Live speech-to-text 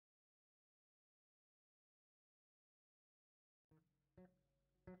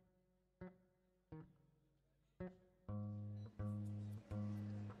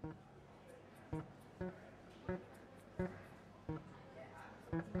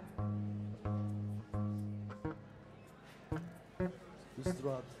Juste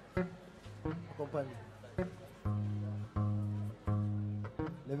droite. Accompagne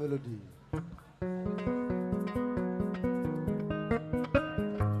les mélodies.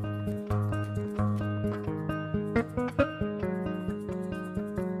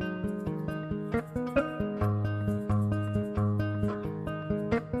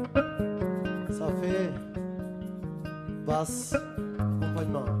 Ça fait basse,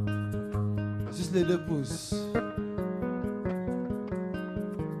 accompagnement. Juste les 2 pouces.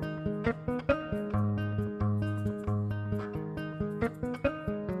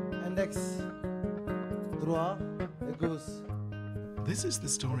 This is the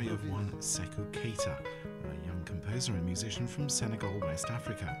story of one SECKOU Keita, a young composer and musician from Senegal, West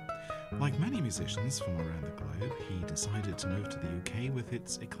Africa. Like many musicians from around the globe, he decided to move to the UK with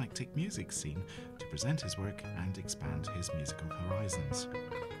its eclectic music scene to present his work and expand his musical horizons.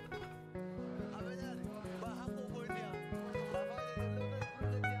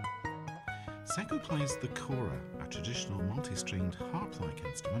 SECKOU plays the kora, a traditional multi-stringed harp-like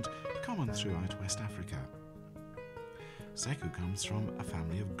instrument common throughout West Africa. SECKOU comes from a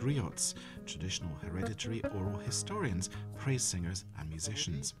family of griots, traditional hereditary oral historians, praise singers and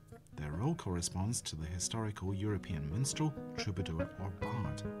musicians. Their role corresponds to the historical European minstrel, troubadour or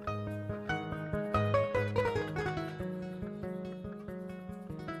bard.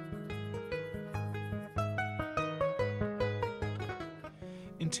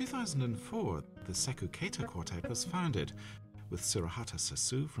 In 2004, the SECKOU Keita Quartet was founded, with Surahata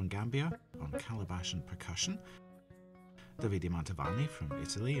Sassou from Gambia on calabash and percussion, Davide Mantovani from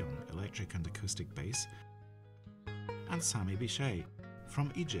Italy on electric and acoustic bass, and Sami Bichet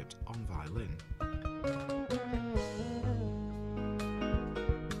from Egypt on violin.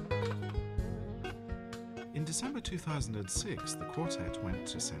 In December 2006, the quartet went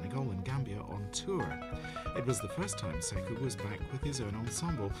to Senegal and Gambia on tour. It was the first time SECKOU was back with his own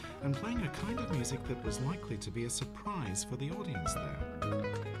ensemble and playing a kind of music that was likely to be a surprise for the audience there.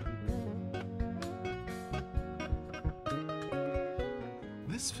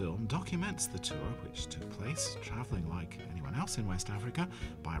 This film documents the tour, which took place, travelling like anyone else in West Africa,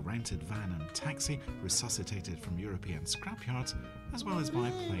 by rented van and taxi resuscitated from European scrapyards, as well as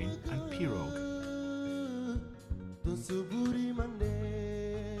by plane and pirogue.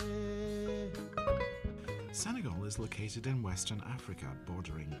 Senegal is located in Western Africa,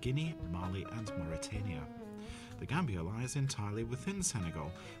 bordering Guinea, Mali and Mauritania. The Gambia lies entirely within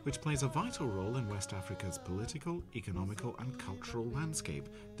Senegal, which plays a vital role in West Africa's political, economical and cultural landscape,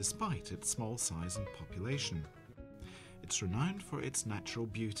 despite its small size and population. It's renowned for its natural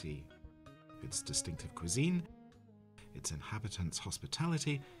beauty, its distinctive cuisine, its inhabitants'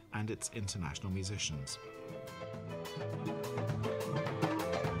 hospitality and its international musicians.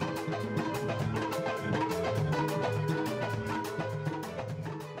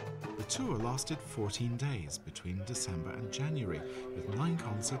 The tour lasted 14 days between December and January, with 9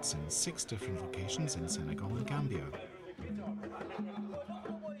 concerts in 6 different locations in Senegal and Gambia.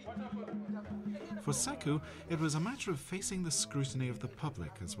 For SECKOU, it was a matter of facing the scrutiny of the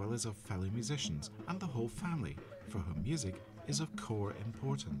public as well as of fellow musicians and the whole family, for whom music is of core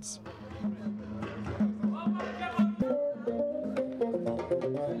importance.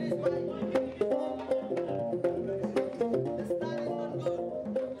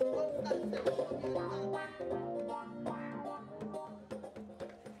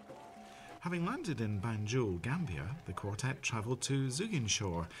 Having landed in Banjul, Gambia, the quartet travelled to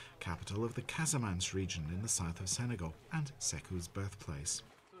Ziguinchor, capital of the Casamance region in the south of Senegal, and SECKOU's birthplace.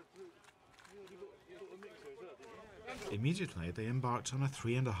 Immediately, they embarked on a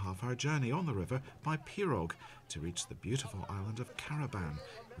 3.5-hour journey on the river by pirogue to reach the beautiful island of Caraban,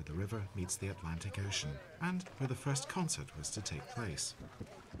 where the river meets the Atlantic Ocean, and where the first concert was to take place.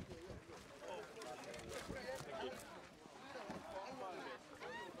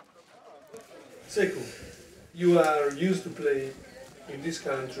 SECKOU, you are used to play in this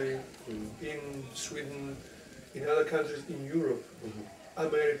country, in Sweden, in other countries in Europe,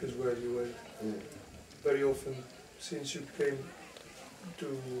 America is where you went very often since you came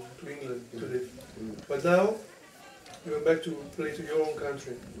to England to live. But now you went back to play to your own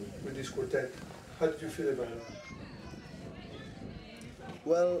country with this quartet. How did you feel about it?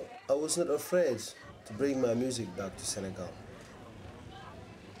 Well, I was not afraid to bring my music back to Senegal.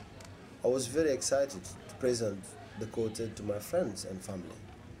 I was very excited to present the quartet to my friends and family.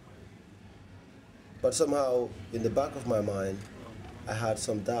 But somehow, in the back of my mind, I had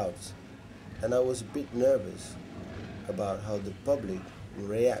some doubts, and I was a bit nervous about how the public will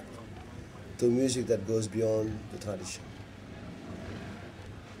react to music that goes beyond the tradition.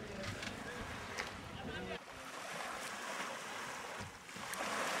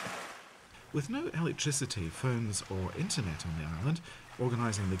 With no electricity, phones or internet on the island,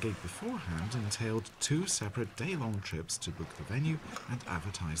 organising the gig beforehand entailed 2 separate day-long trips to book the venue and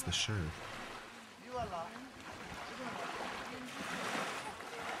advertise the show.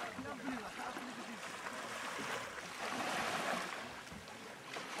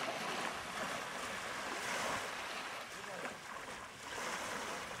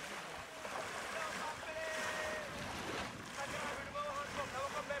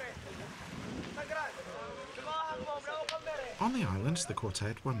 On the island, the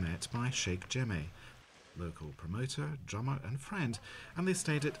quartet were met by Chelima, local promoter, drummer and friend, and they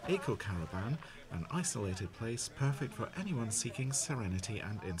stayed at SECKOU Caravan, an isolated place perfect for anyone seeking serenity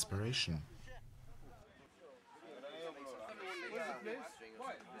and inspiration.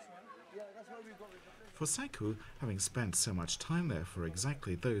 For SECKOU, having spent so much time there for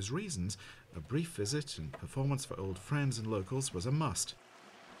exactly those reasons, a brief visit and performance for old friends and locals was a must.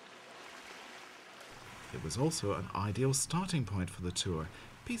 It was also an ideal starting point for the tour,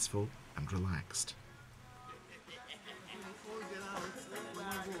 peaceful and relaxed.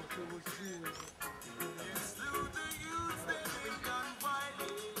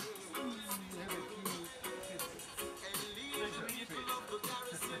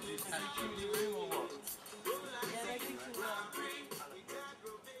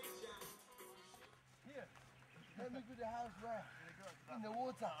 Here, let me go to the house where? In the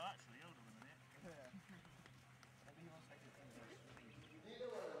water. Oh, actually, hold on a minute. Yeah.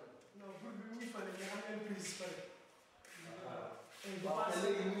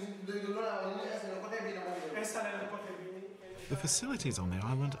 The facilities on the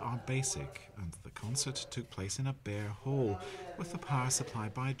island are basic, and the concert took place in a bare hall, with the power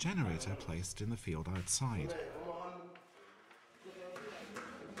supplied by a generator placed in the field outside.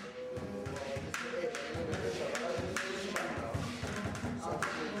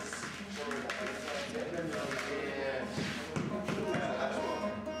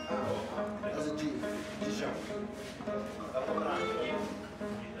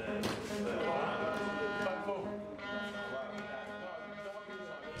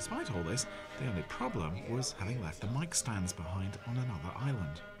 Despite all this, the only problem was having left the mic stands behind on another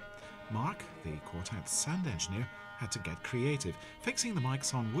island. Mark, the quartet's sound engineer, had to get creative, fixing the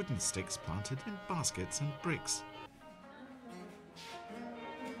mics on wooden sticks planted in baskets and bricks.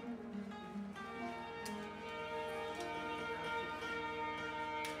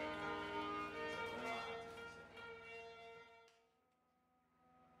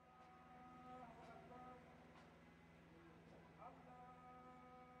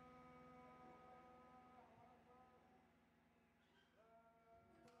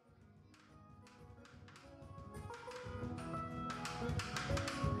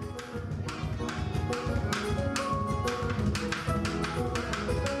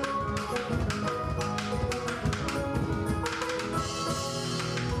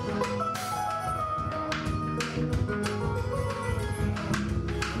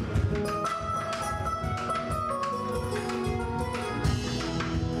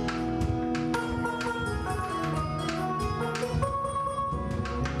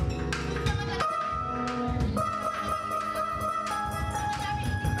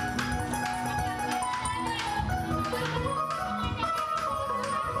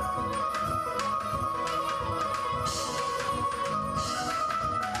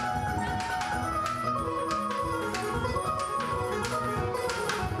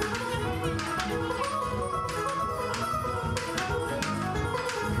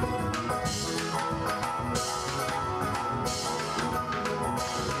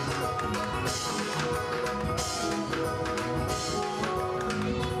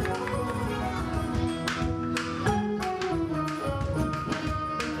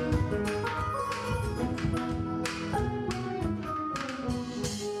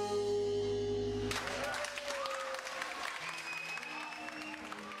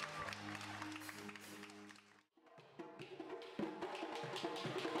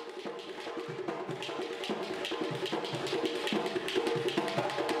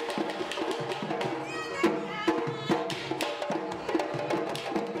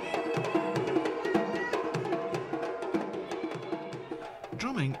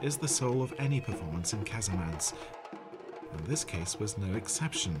 Drumming is the soul of any performance in Casamance, and this case was no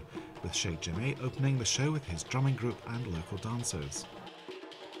exception, with Chelima opening the show with his drumming group and local dancers.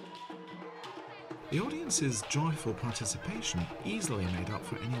 The audience's joyful participation easily made up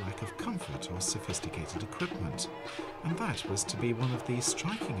for any lack of comfort or sophisticated equipment, and that was to be one of the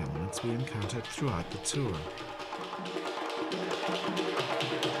striking elements we encountered throughout the tour.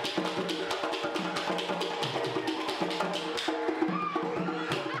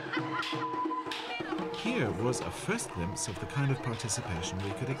 here was a first glimpse of the kind of participation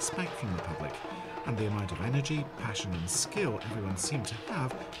we could expect from the public, and the amount of energy, passion and skill everyone seemed to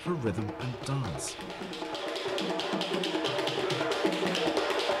have for rhythm and dance.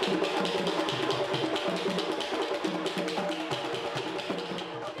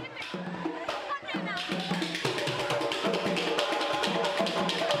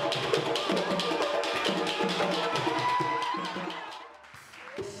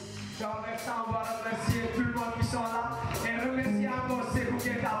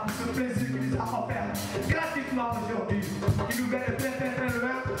 Gratuitement aujourd'hui, il nous vient de très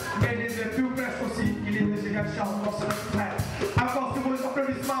loin, mais il est de tout près aussi, il est de Senegal encore sur notre frère. Encore sur vos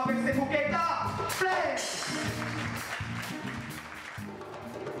applaudissements avec SECKOU KEITA. Play!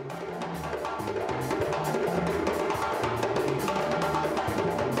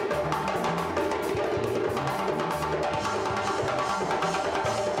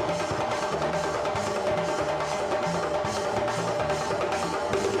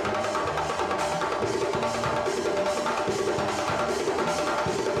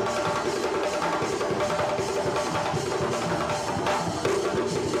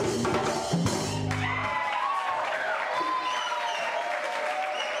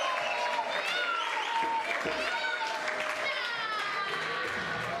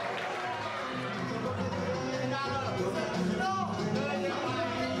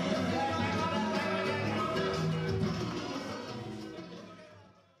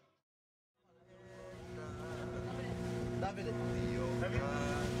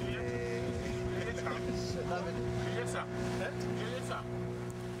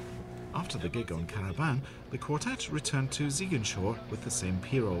 After the gig on Caravan, the quartet returned to Ziguinchor with the same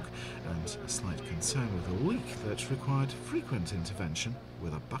pirogue and a slight concern with a leak that required frequent intervention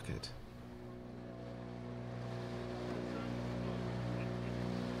with a bucket.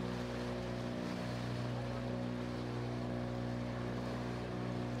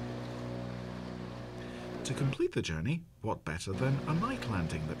 To complete the journey, what better than a night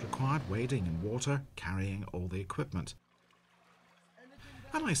landing that required wading in water, carrying all the equipment.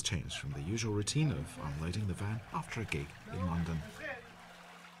 A nice change from the usual routine of unloading the van after a gig in London.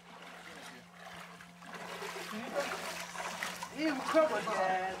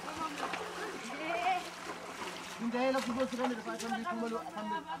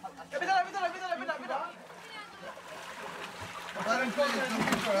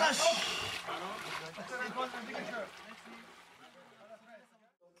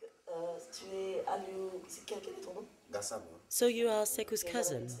 So you are Sekkou's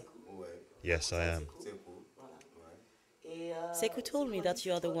cousin? Yes, I am. Sekkou told me that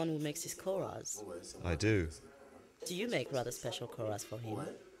you are the one who makes his koras. I do. Do you make rather special koras for him?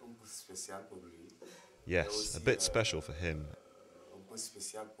 Yes, a bit special for him.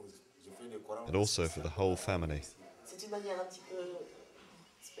 And also for the whole family.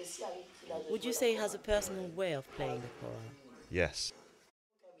 Would you say he has a personal way of playing the kora? Yes.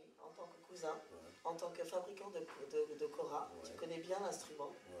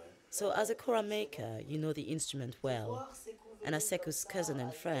 So as a kora maker, you know the instrument well. And as Sekkou's cousin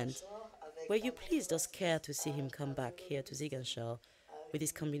and friend, were you pleased or scared to see him come back here to Ziguinchor with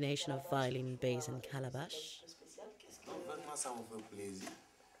his combination of violin, bass and calabash?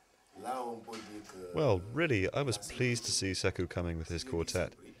 Well, really, I was pleased to see Sekkou coming with his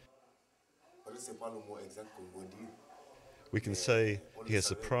quartet. We can say he has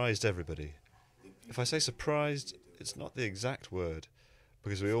surprised everybody. If I say surprised, it's not the exact word,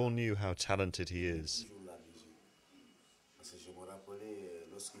 because we all knew how talented he is.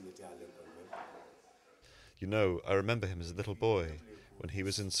 You know, I remember him as a little boy. When he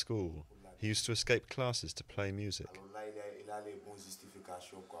was in school, he used to escape classes to play music.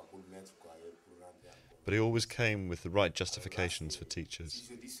 But he always came with the right justifications for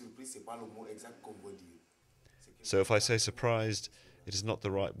teachers. So if I say surprised, it is not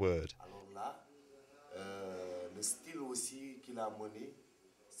the right word.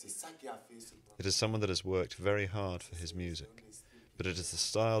 It is someone that has worked very hard for his music, but it is the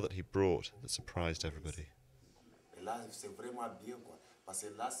style that he brought that surprised everybody.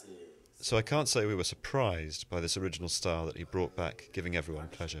 So I can't say we were surprised by this original style that he brought back, giving everyone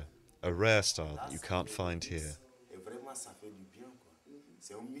pleasure. A rare style that you can't find here.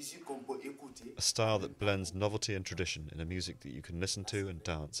 A style that blends novelty and tradition in a music that you can listen to and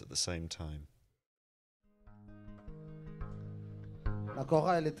dance at the same time. La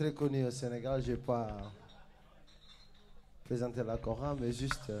kora, elle est très connue au Sénégal. Je n'ai pas présenté la kora, mais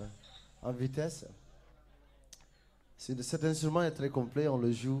juste en vitesse. Cet instrument est très complet. On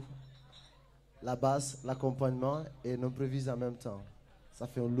le joue, la basse, l'accompagnement et l'improvise en même temps. ça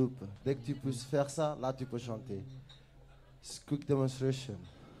fait un loop. Dès que tu peux faire ça, là tu peux chanter. Quick demonstration.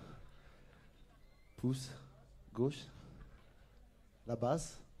 Pouce, gauche, la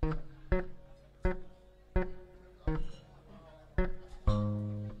basse.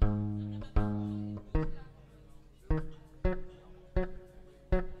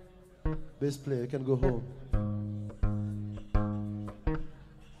 Bass player, you can go home.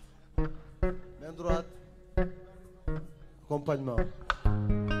 Main droite, accompagnement.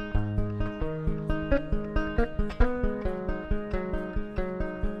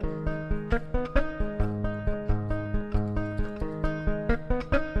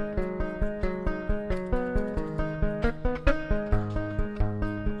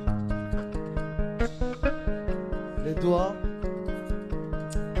 Les doigts.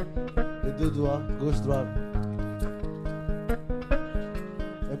 Les deux doigts, gauche-droite.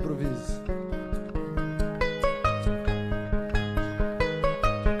 Improvise.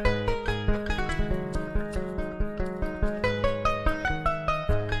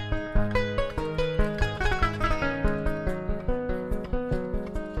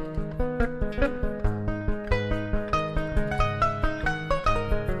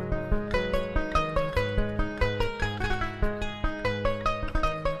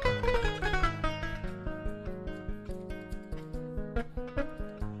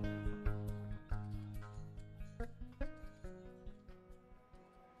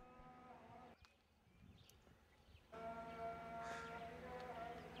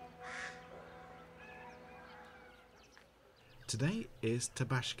 Today is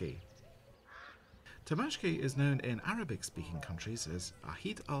Tabashki. Tabashki is known in Arabic-speaking countries as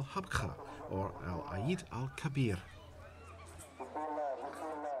Eid al-Habkha or Eid al-Kabir.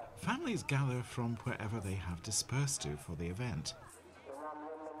 Families gather from wherever they have dispersed to for the event.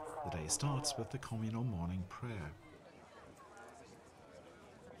 The day starts with the communal morning prayer.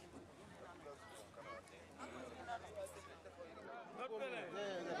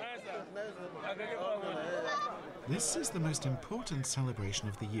 This is the most important celebration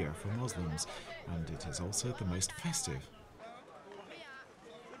of the year for Muslims, and it is also the most festive.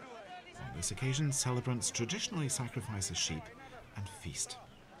 On this occasion, celebrants traditionally sacrifice a sheep and feast.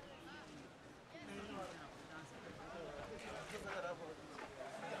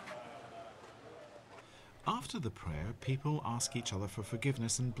 After the prayer, people ask each other for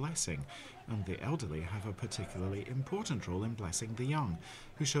forgiveness and blessing, and the elderly have a particularly important role in blessing the young,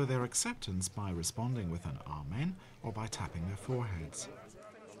 who show their acceptance by responding with an Amen or by tapping their foreheads.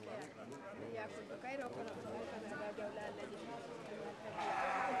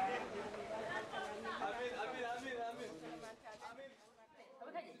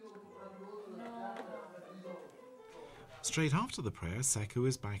 Straight after the prayer, SECKOU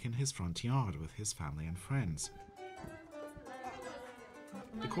is back in his front yard with his family and friends.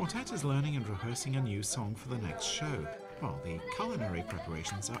 The quartet is learning and rehearsing a new song for the next show, while the culinary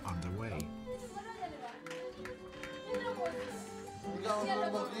preparations are underway.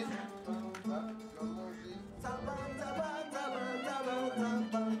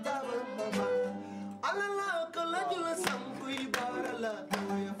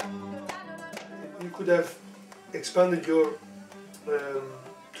 You could have expanded your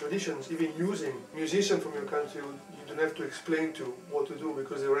traditions, even using musicians from your country. You don't have to explain to what to do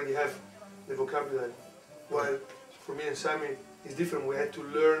because they already have the vocabulary. While for me and Sammy, it's different. We had to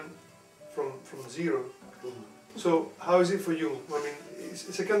learn from zero. So how is it for you? I mean,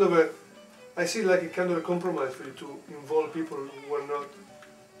 it's a kind of a, I see like a kind of a compromise for you to involve people who are not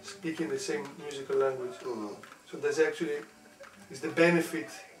speaking the same musical language. So there's actually, is the benefit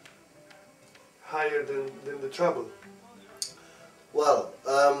higher than the trouble? Well,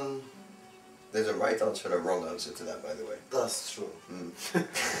 there's a right answer and a wrong answer to that, by the way. That's true.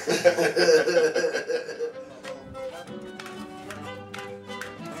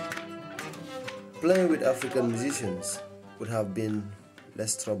 Playing with African musicians would have been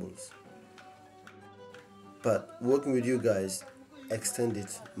less troubles. But working with you guys extended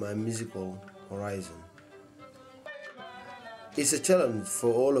my musical horizon. It's a challenge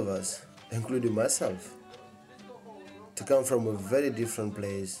for all of us, including myself, to come from a very different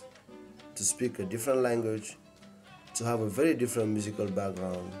place, to speak a different language, to have a very different musical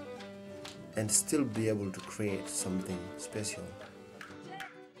background, and still be able to create something special.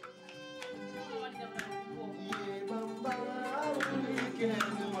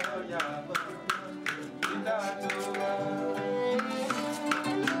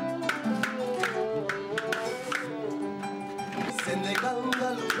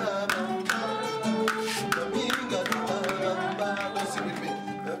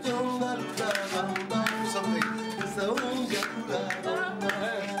 Something.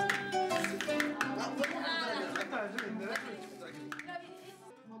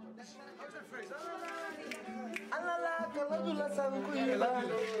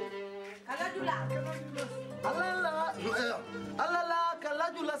 Alala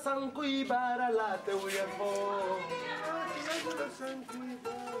kalajula sankui barala te uyafo.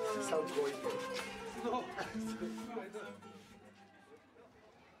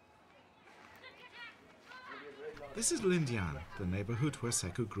 This is Lindian, the neighbourhood where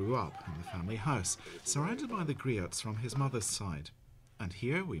Sekkou grew up, in the family house, surrounded by the griots from his mother's side. And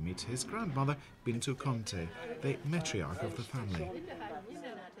here we meet his grandmother, Bintu Conte, the matriarch of the family.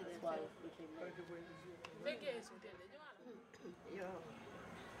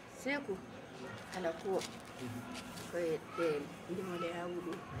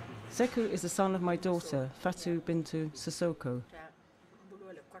 Sekkou is the son of my daughter, Fatou Bintu Sissoko.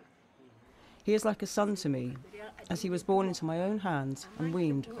 He is like a son to me, as he was born into my own hands and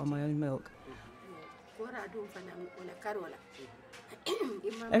weaned on my own milk.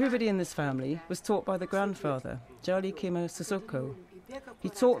 Everybody in this family was taught by the grandfather, Jali Kimo Sissoko. He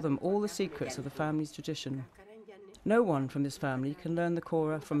taught them all the secrets of the family's tradition. No one from this family can learn the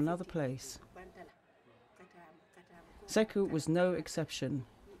kora from another place. Sekkou was no exception.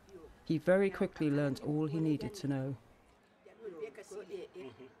 He very quickly learnt all he needed to know.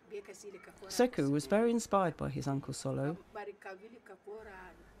 Sekkou was very inspired by his uncle Solo.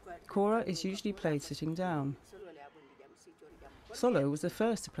 Kora is usually played sitting down. Solo was the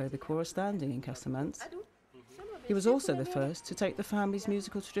first to play the kora standing in Casamance. He was also the first to take the family's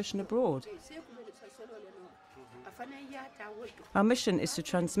musical tradition abroad. Our mission is to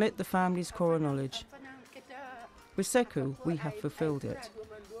transmit the family's kora knowledge. With Sekkou, we have fulfilled it.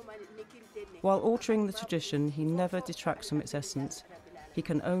 While altering the tradition, he never detracts from its essence. He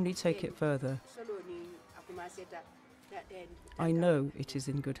can only take it further. I know it is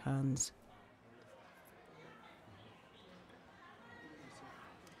in good hands.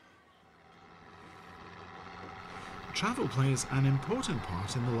 Travel plays an important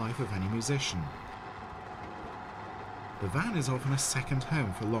part in the life of any musician. The van is often a second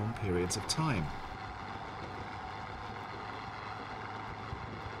home for long periods of time.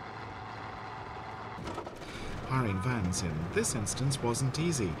 Hiring vans in this instance wasn't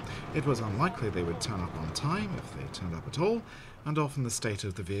easy. It was unlikely they would turn up on time, if they turned up at all, and often the state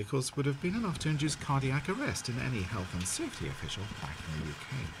of the vehicles would have been enough to induce cardiac arrest in any health and safety official back in the UK.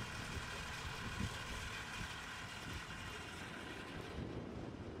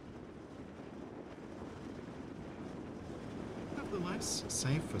 Nevertheless,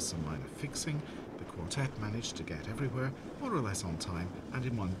 save for some minor fixing, the quartet managed to get everywhere more or less on time and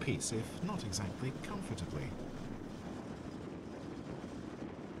in one piece, if not exactly comfortably.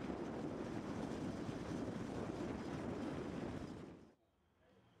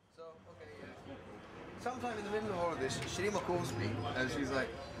 Sometime in the middle of all of this, Chelima calls me and she's like,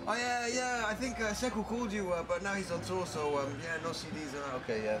 oh yeah, I think Sekkou called you, but now he's on tour, so yeah, no CDs.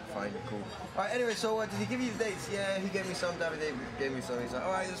 Okay, yeah, fine, cool. Alright, anyway, so did he give you the dates? Yeah, he gave me some, David gave me some. He's like,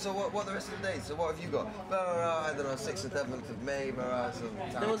 alright, so what are the rest of the dates? So what have you got? I don't know, 6th and 7th of May,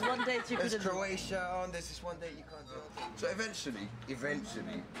 There was one date you couldn't... There's Croatia, there's this one date you can't do. So eventually,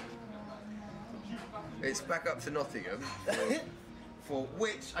 it's back up to Nottingham. For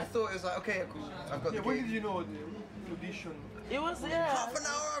which I thought it was like, okay, cool, I've got the when gig. did you know the audition? It was, Half an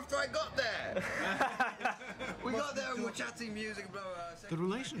hour after I got there! We got there and we're chatting music, blah, blah, blah. The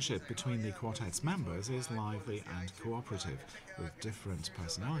relationship between the quartet's members is lively and cooperative, with different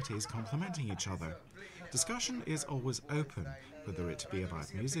personalities complementing each other. Discussion is always open, whether it be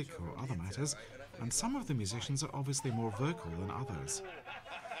about music or other matters, and some of the musicians are obviously more vocal than others.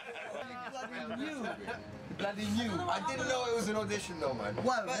 Bloody new. I didn't know it was an audition though, man.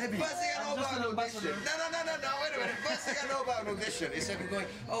 Well, maybe. First thing I know about an audition. No, wait a minute. First thing I know about an audition is Sekkou going,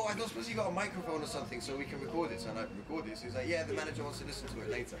 oh, I don't suppose you got a microphone or something so we can record it. So I record this. He's like, yeah, the manager wants to listen to it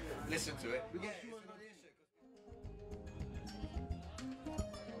later. Listen to it. Yeah, it's an audition.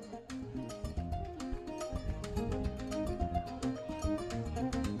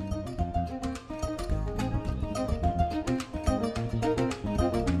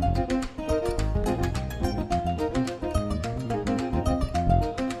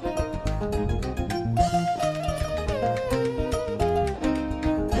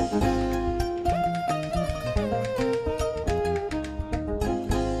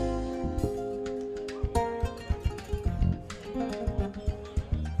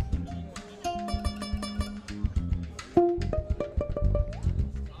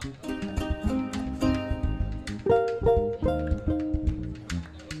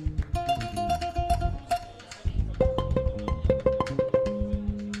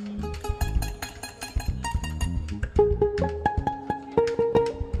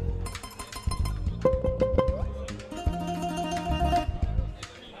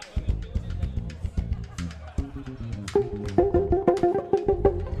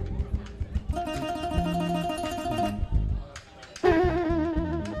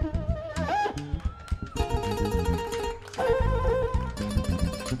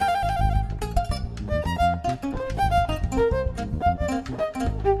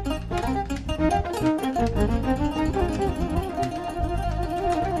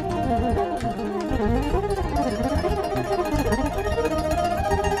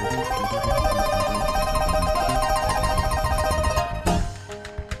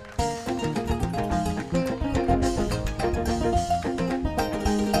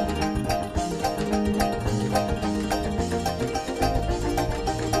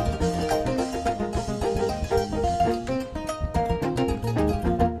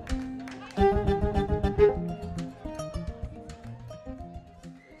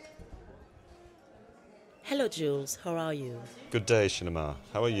 Hello, Jules. How are you? Good day, Chelima.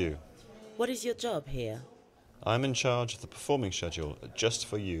 How are you? What is your job here? I'm in charge of the performing schedule at Just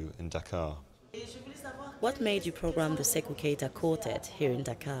For You in Dakar. What made you program the SECKOU KEITA Quartet here in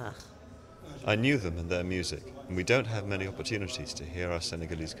Dakar? I knew them and their music, and we don't have many opportunities to hear our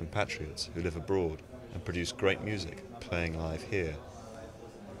Senegalese compatriots who live abroad and produce great music playing live here.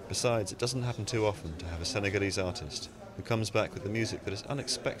 Besides, it doesn't happen too often to have a Senegalese artist who comes back with the music that is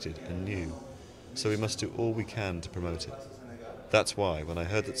unexpected and new, so we must do all we can to promote it. That's why, when I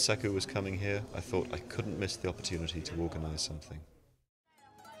heard that SECKOU was coming here, I thought I couldn't miss the opportunity to organise something.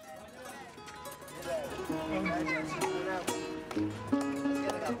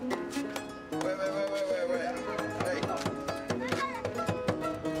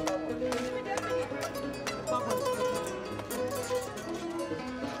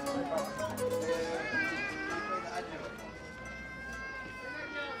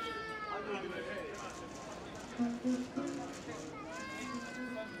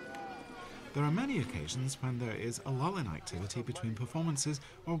 There are many occasions when there is a lull in activity between performances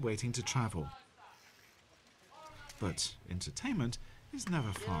or waiting to travel. But entertainment is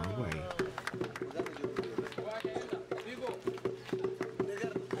never far away.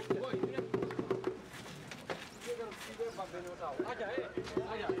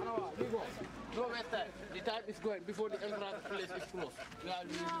 The time is going before the entrance place is closed.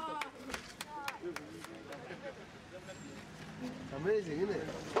 Amazing, isn't it?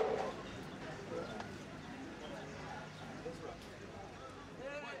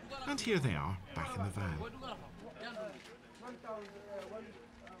 And here they are, back in the van.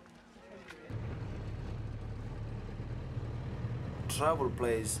 Travel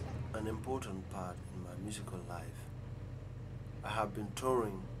plays an important part in my musical life. I have been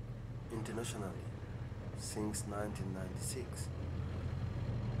touring internationally since 1996.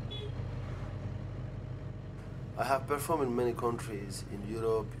 I have performed in many countries in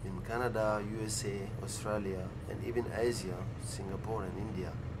Europe, in Canada, USA, Australia, and even Asia, Singapore and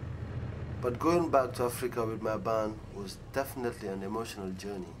India. But going back to Africa with my band was definitely an emotional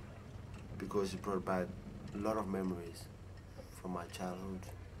journey because it brought back a lot of memories from my childhood.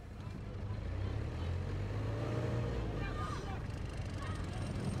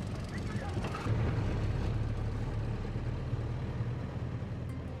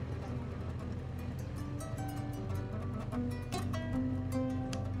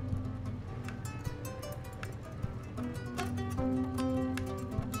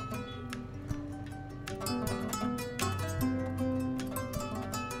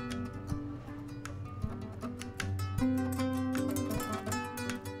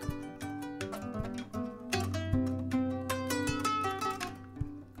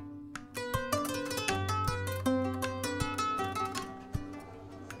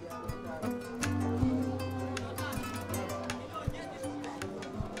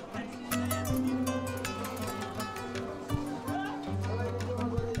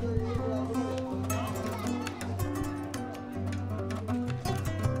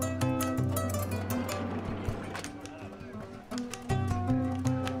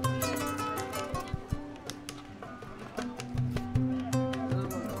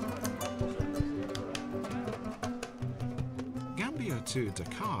 To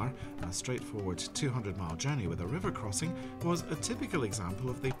Dakar, a straightforward 200-mile journey with a river crossing, was a typical example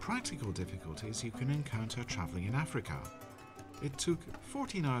of the practical difficulties you can encounter travelling in Africa. It took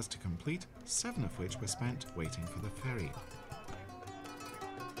 14 hours to complete, 7 of which were spent waiting for the ferry.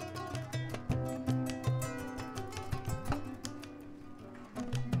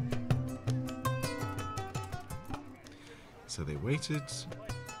 So they waited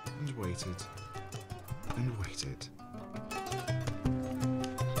and waited and waited.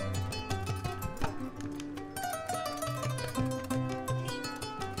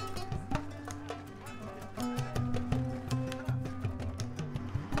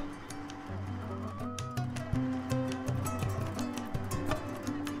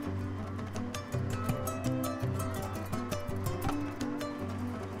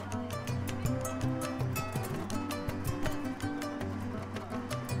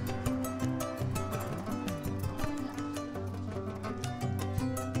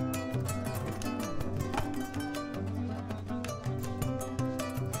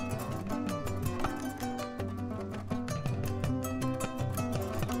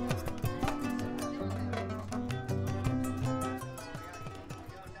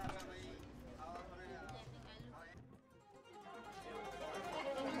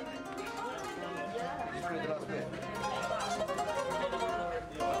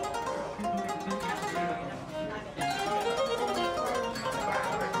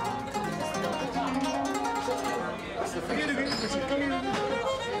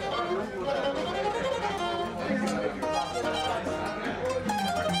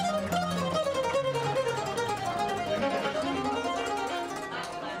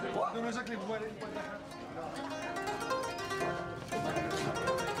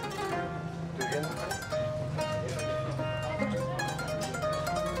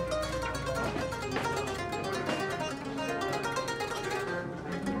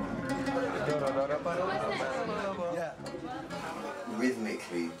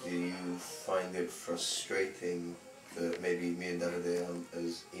 do you find it frustrating that maybe me and Davide aren't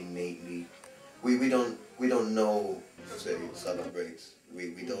as innately, we don't know, say, Sabbath breaks.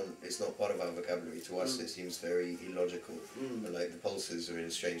 We don't, it's not part of our vocabulary. To us it seems very illogical, and like the pulses are in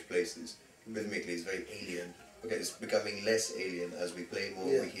strange places. Rhythmically it's very alien. Okay, it's becoming less alien as we play more,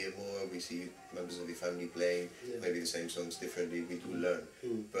 we hear more, we see members of your family playing, maybe the same songs differently, we do learn.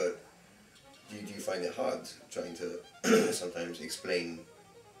 But do you find it hard trying to sometimes explain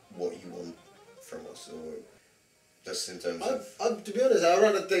what you want from us, or just in terms of... To be honest, I'd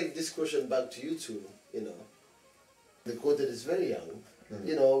rather take this question back to you two, you know. The quartet is very young.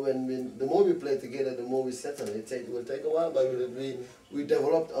 You know, when the more we play together, the more we settle. It will take a while, but we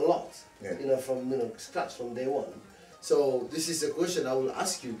developed a lot, you know, from scratch from day one. So this is a question I will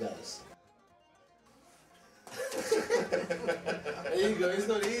ask you guys. There you go. It's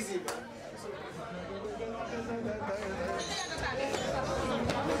not easy, man.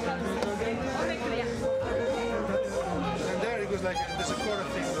 And there it goes like there's a kora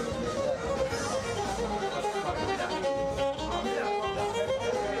thing.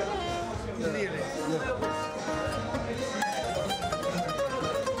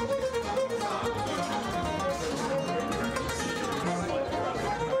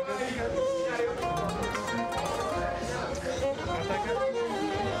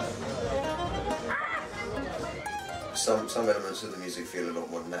 Some elements of the music feel a lot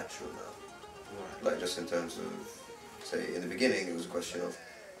more natural now. Like just in terms of, say, in the beginning it was a question of,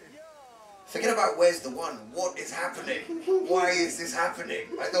 forget about where's the one, what is happening? Why is this happening?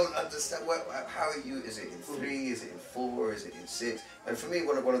 I don't understand, how are you, is it in 3, is it in 4, is it in 6? And for me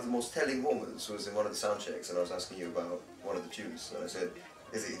one of the most telling moments was in one of the sound checks, and I was asking you about one of the tunes, and I said,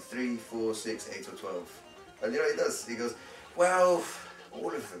 is it in 3, 4, 6, 8 or 12? And you know he does, he goes, well,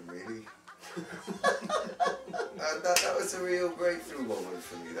 all of them really. And that was a real breakthrough moment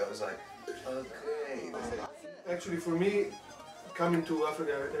for me. That was like, okay. Actually, for me, coming to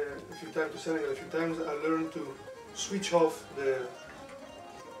Africa a few times, to Senegal a few times, I learned to switch off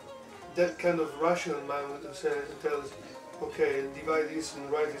that kind of rational mind that tells, okay, divide this and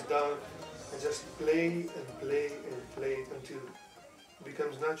write this down, and just play and play and play until it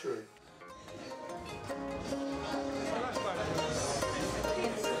becomes natural.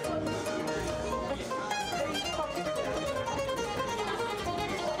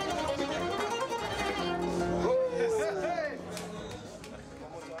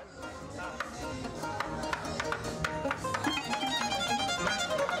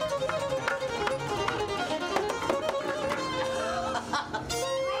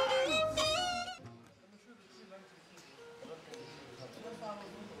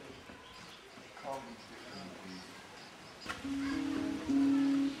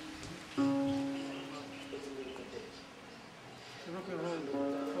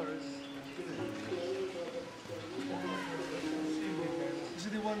 Is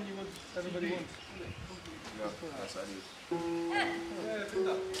it the one you want, everybody wants? No, that's I do.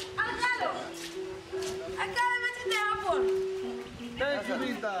 Thank you,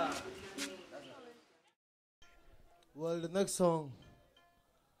 Rita. Well, the next song,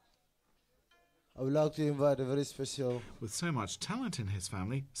 I would like to invite a very special... With so much talent in his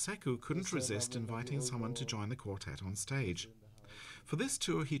family, Seckou couldn't resist inviting someone to join the quartet on stage. For this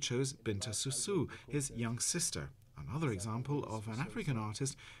tour he chose Binta Susu, his young sister, another example of an African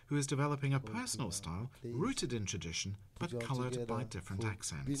artist who is developing a personal style rooted in tradition but coloured by different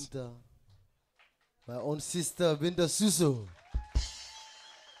accents. Binta, my own sister, Binta Susu.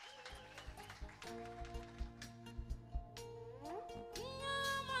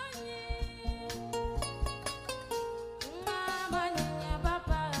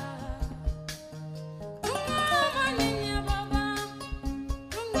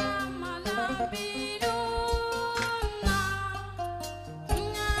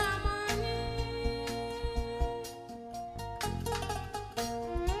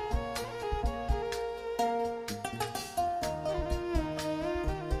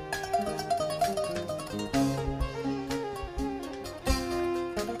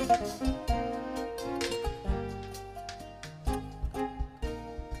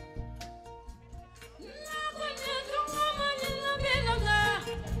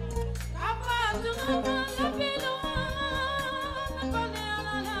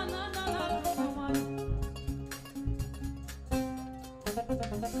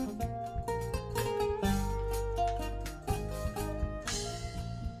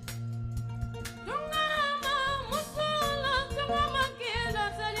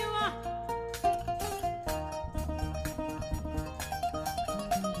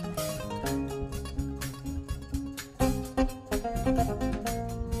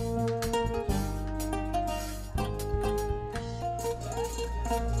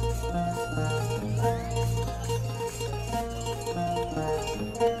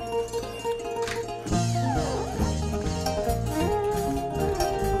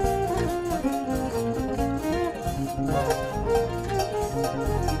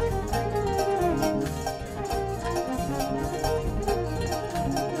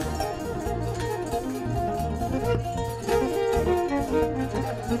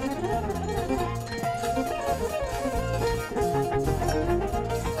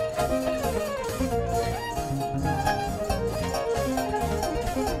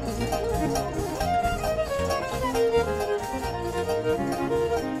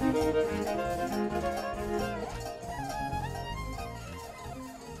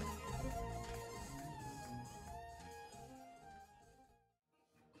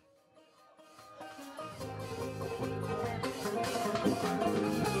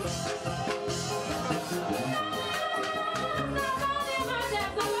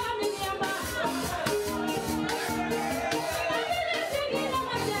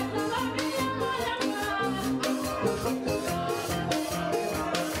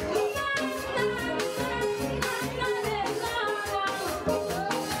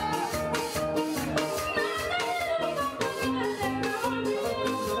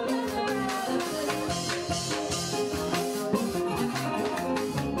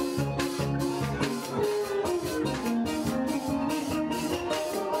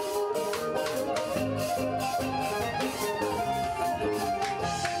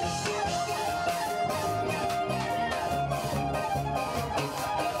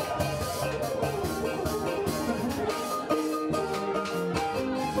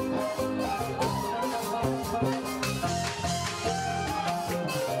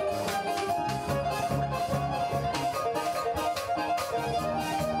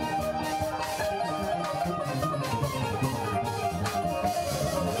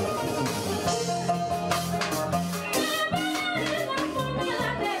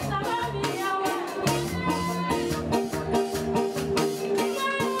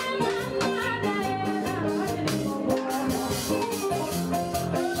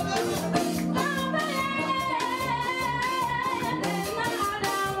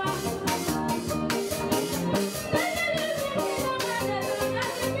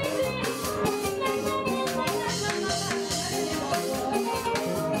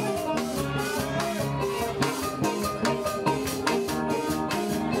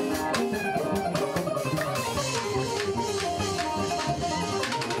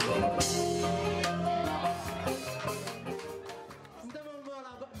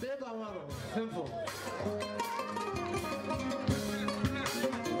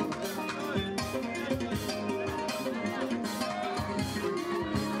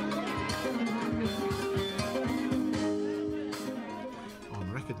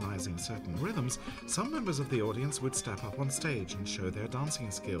 Certain rhythms, some members of the audience would step up on stage and show their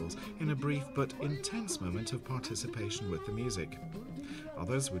dancing skills in a brief but intense moment of participation with the music.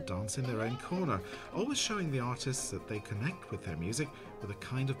 Others would dance in their own corner, always showing the artists that they connect with their music with a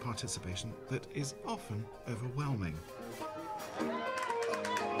kind of participation that is often overwhelming.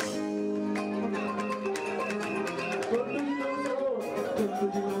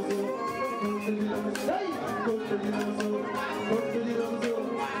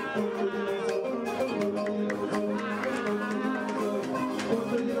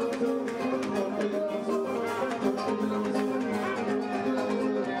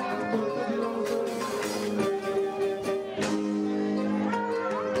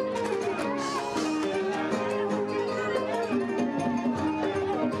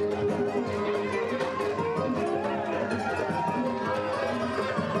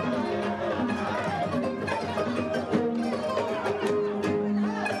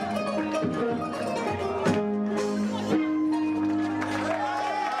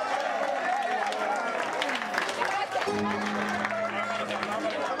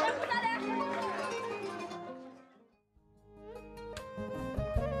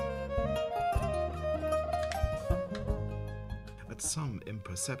 Some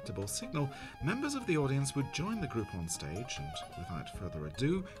imperceptible signal, members of the audience would join the group on stage and, without further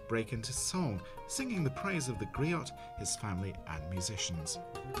ado, break into song, singing the praise of the griot, his family and musicians.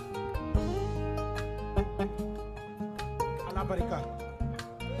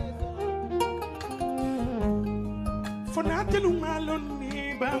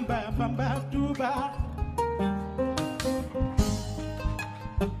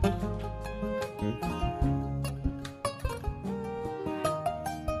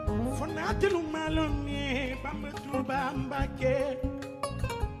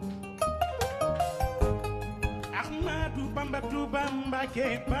 bamba tu bamba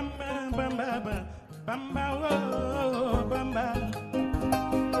ke bamba bamba bamba oh bamba.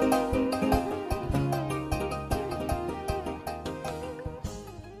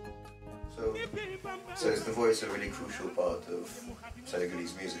 So is the voice a really crucial part of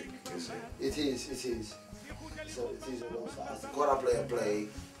Senegalese music, is it? It is. So it is also, as the kora player play,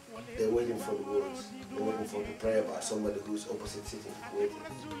 they're waiting for the words. They're waiting for the prayer by somebody who's opposite sitting, waiting,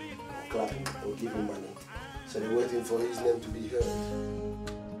 or clapping, or giving money. So they're waiting for his name to be heard.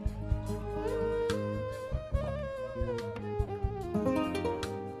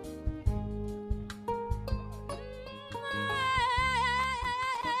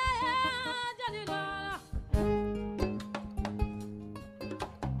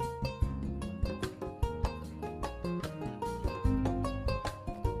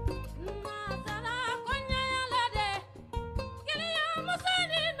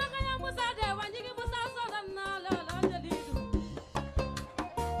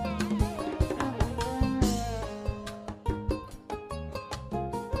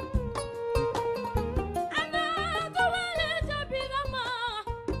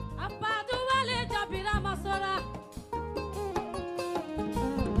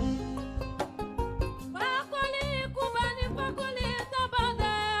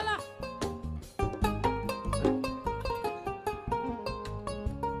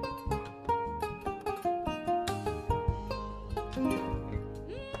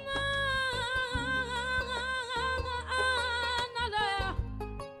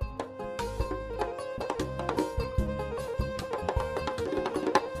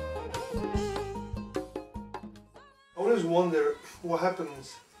 I always wonder what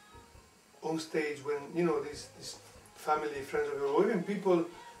happens on stage when, you know, these family, friends of yours, or even people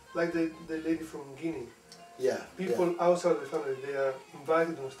like the lady from Guinea. Yeah. People outside the family, they are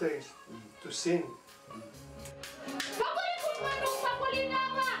invited on stage to sing.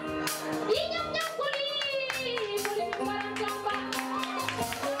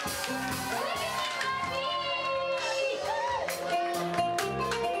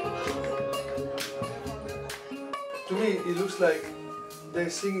 To me, it looks like they're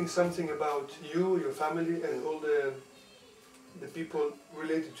singing something about you, your family, and all the people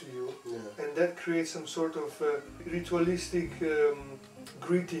related to you, and that creates some sort of ritualistic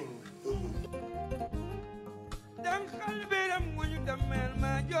greeting.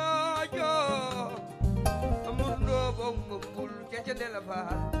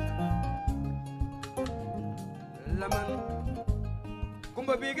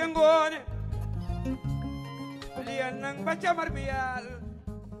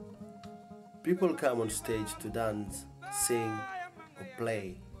 People come on stage to dance, sing, or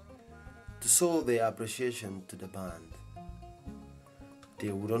play, to show their appreciation to the band.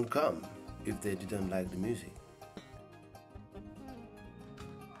 They wouldn't come if they didn't like the music.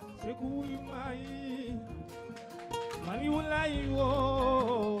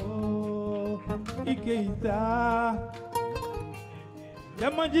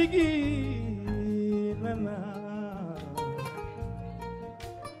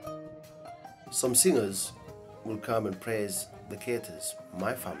 Some singers will come and praise the Keitas,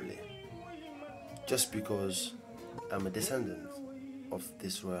 my family, just because I'm a descendant of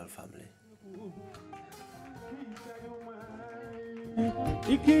this royal family.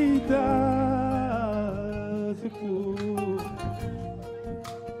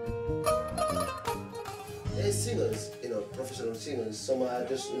 As singers, you know, professional singers, some are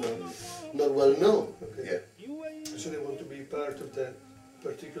just, you know, not well known. Okay. Yeah. So they want to be part of that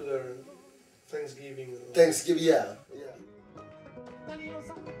particular Thanksgiving. Thanksgiving, yeah.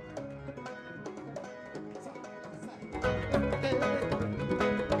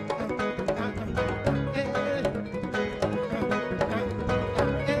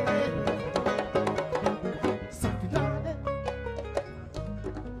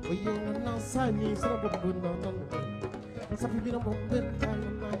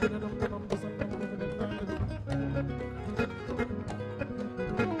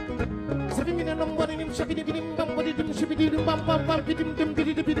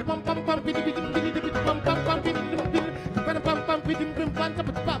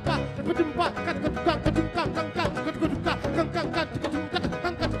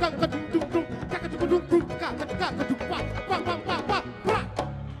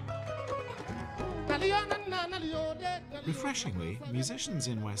 Refreshingly, musicians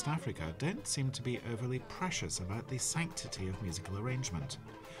in West Africa don't seem to be overly precious about the sanctity of musical arrangement.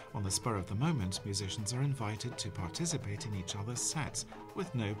 On the spur of the moment, musicians are invited to participate in each other's sets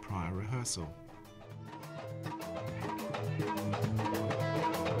with no prior rehearsal.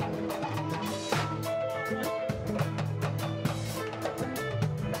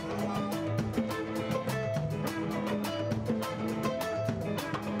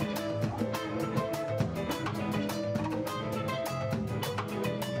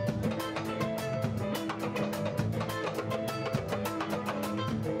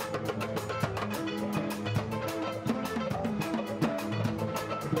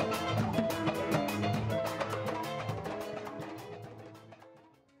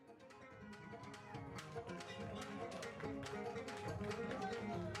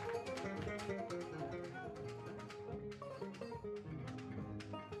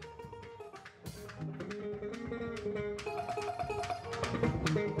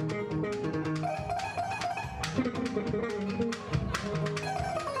 Have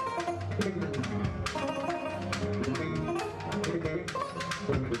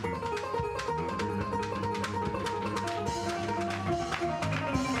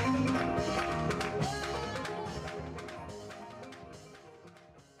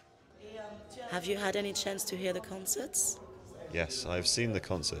you had any chance to hear the concerts? Yes, I have seen the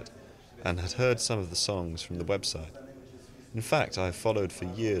concert and had heard some of the songs from the website. In fact, I have followed for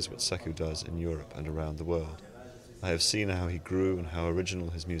years what SECKOU does in Europe and around the world. I have seen how he grew and how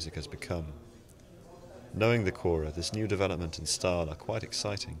original his music has become. Knowing the kora, this new development and style are quite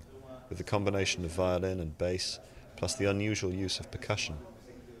exciting, with the combination of violin and bass, plus the unusual use of percussion.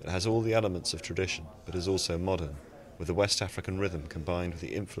 It has all the elements of tradition, but is also modern, with the West African rhythm combined with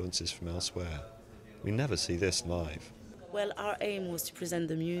the influences from elsewhere. We never see this live. Well, our aim was to present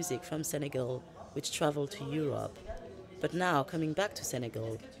the music from Senegal, which travelled to Europe. But now, coming back to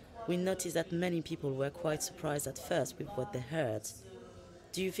Senegal, we noticed that many people were quite surprised at first with what they heard.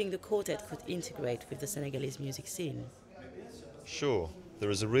 Do you think the quartet could integrate with the Senegalese music scene? Sure,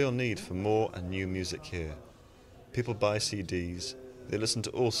 there is a real need for more and new music here. People buy CDs, they listen to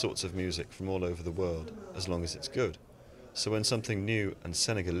all sorts of music from all over the world, as long as it's good. So when something new and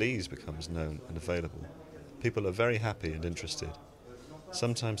Senegalese becomes known and available, people are very happy and interested.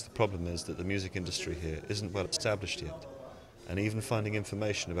 Sometimes the problem is that the music industry here isn't well established yet, and even finding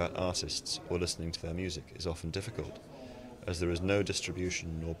information about artists or listening to their music is often difficult, as there is no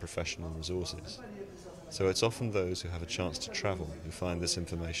distribution nor professional resources. So it's often those who have a chance to travel who find this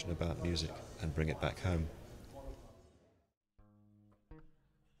information about music and bring it back home.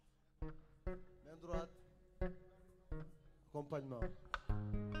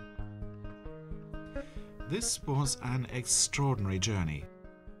 This was an extraordinary journey,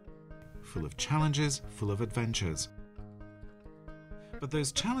 full of challenges, full of adventures. But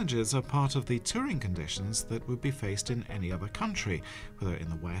those challenges are part of the touring conditions that would be faced in any other country, whether in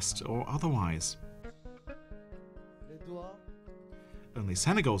the West or otherwise. Only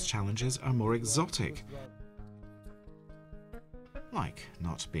Senegal's challenges are more exotic, like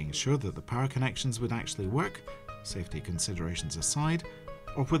not being sure that the power connections would actually work, safety considerations aside,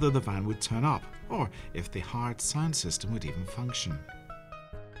 or whether the van would turn up, or if the hard sound system would even function.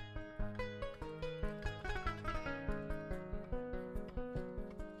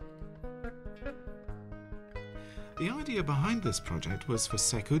 The idea behind this project was for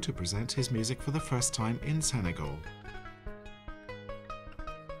SECKOU to present his music for the first time in Senegal.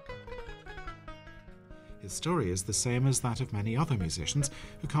 His story is the same as that of many other musicians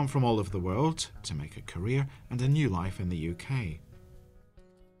who come from all over the world to make a career and a new life in the UK.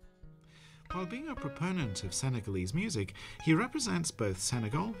 While being a proponent of Senegalese music, he represents both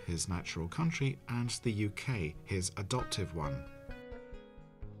Senegal, his natural country, and the UK, his adoptive one.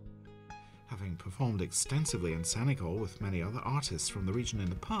 Having performed extensively in Senegal with many other artists from the region in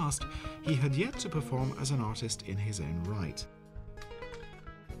the past, he had yet to perform as an artist in his own right.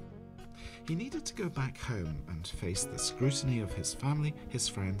 He needed to go back home and face the scrutiny of his family, his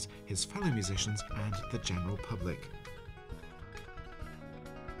friends, his fellow musicians, and the general public.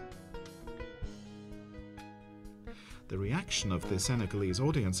 The reaction of the Senegalese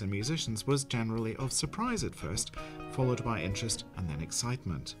audience and musicians was generally of surprise at first, followed by interest and then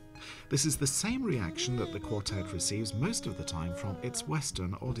excitement. This is the same reaction that the quartet receives most of the time from its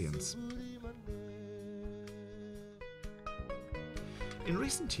Western audience. In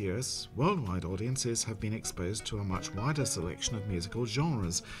recent years, worldwide audiences have been exposed to a much wider selection of musical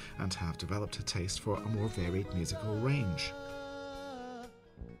genres and have developed a taste for a more varied musical range.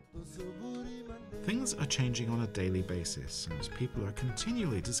 Things are changing on a daily basis, and people are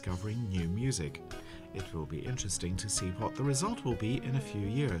continually discovering new music. It will be interesting to see what the result will be in a few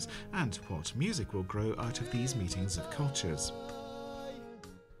years, and what music will grow out of these meetings of cultures.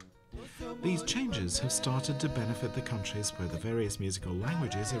 These changes have started to benefit the countries where the various musical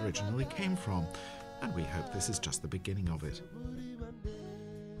languages originally came from, and we hope this is just the beginning of it.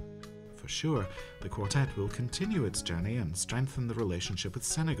 For sure, the quartet will continue its journey and strengthen the relationship with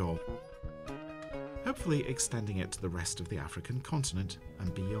Senegal, hopefully extending it to the rest of the African continent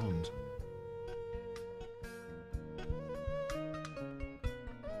and beyond.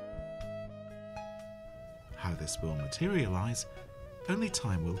 How this will materialize, only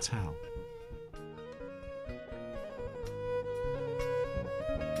time will tell.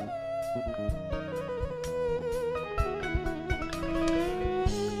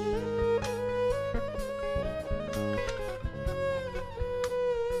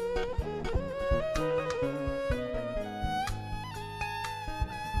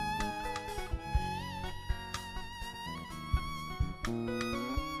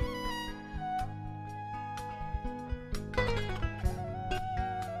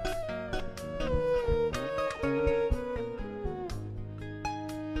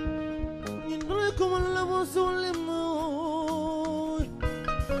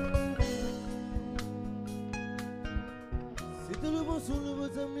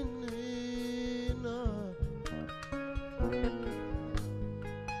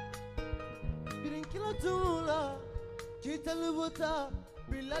 Kalubuta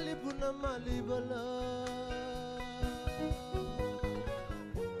bilali puna malibala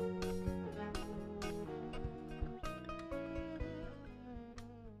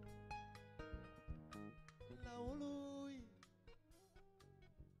Laului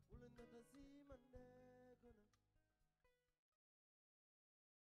ulun nata si mande kona